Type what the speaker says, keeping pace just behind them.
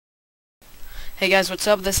Hey guys, what's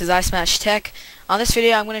up? This is iSmashTech. On this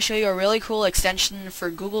video, I'm going to show you a really cool extension for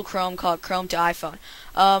Google Chrome called Chrome to iPhone.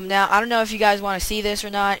 Now, I don't know if you guys want to see this or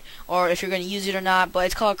not, or if you're going to use it or not, but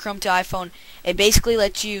it's called Chrome to iPhone. It basically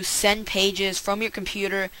lets you send pages from your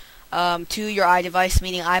computer to your iDevice,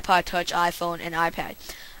 meaning iPod Touch, iPhone, and iPad.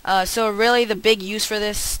 So really, the big use for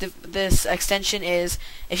this extension is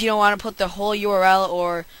if you don't want to put the whole URL,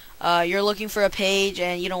 or you're looking for a page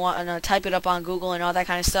and you don't want to type it up on Google and all that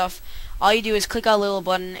kind of stuff. All you do is click on a little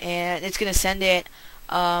button and it's going to send it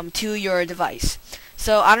to your device.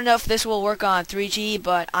 So I don't know if this will work on 3G,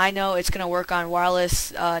 but I know it's going to work on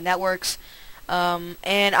wireless networks. And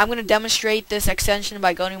I'm going to demonstrate this extension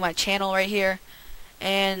by going to my channel right here.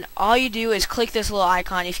 And all you do is click this little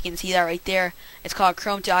icon, if you can see that right there. It's called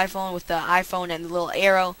Chrome to iPhone with the iPhone and the little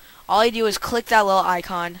arrow. All you do is click that little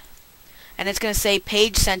icon and it's going to say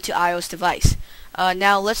page sent to iOS device.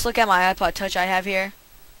 Now let's look at my iPod Touch I have here.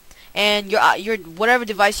 And your whatever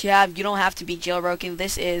device you have, you don't have to be jailbroken.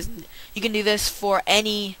 You can do this for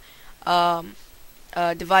any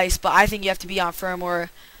device, but I think you have to be on firmware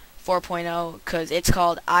 4.0 because it's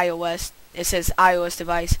called iOS. It says iOS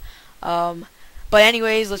device. But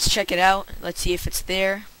anyways, let's check it out. Let's see if it's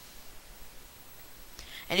there.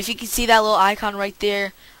 And if you can see that little icon right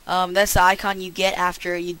there, that's the icon you get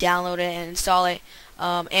after you download it and install it.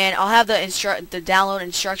 And I'll have the download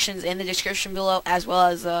instructions in the description below, as well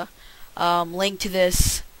as a link to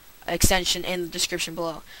this extension in the description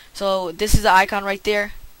below. So this is the icon right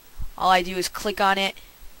there. All I do is click on it,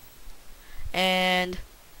 and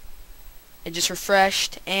it just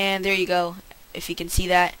refreshed, and there you go. If you can see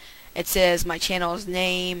that, it says my channel's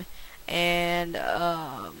name, and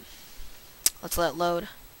let's let it load.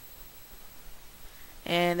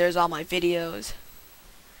 And there's all my videos,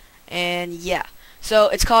 and yeah. So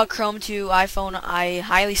it's called Chrome to iPhone. I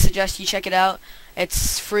highly suggest you check it out.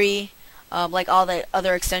 It's free, like all the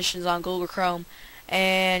other extensions on Google Chrome.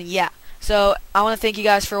 And yeah, so I want to thank you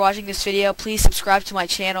guys for watching this video. Please subscribe to my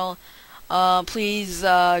channel. Please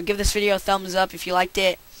give this video a thumbs up if you liked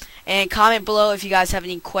it, and comment below if you guys have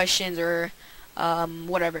any questions or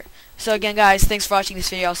whatever. So again, guys, thanks for watching this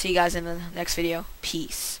video. I'll see you guys in the next video.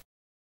 Peace.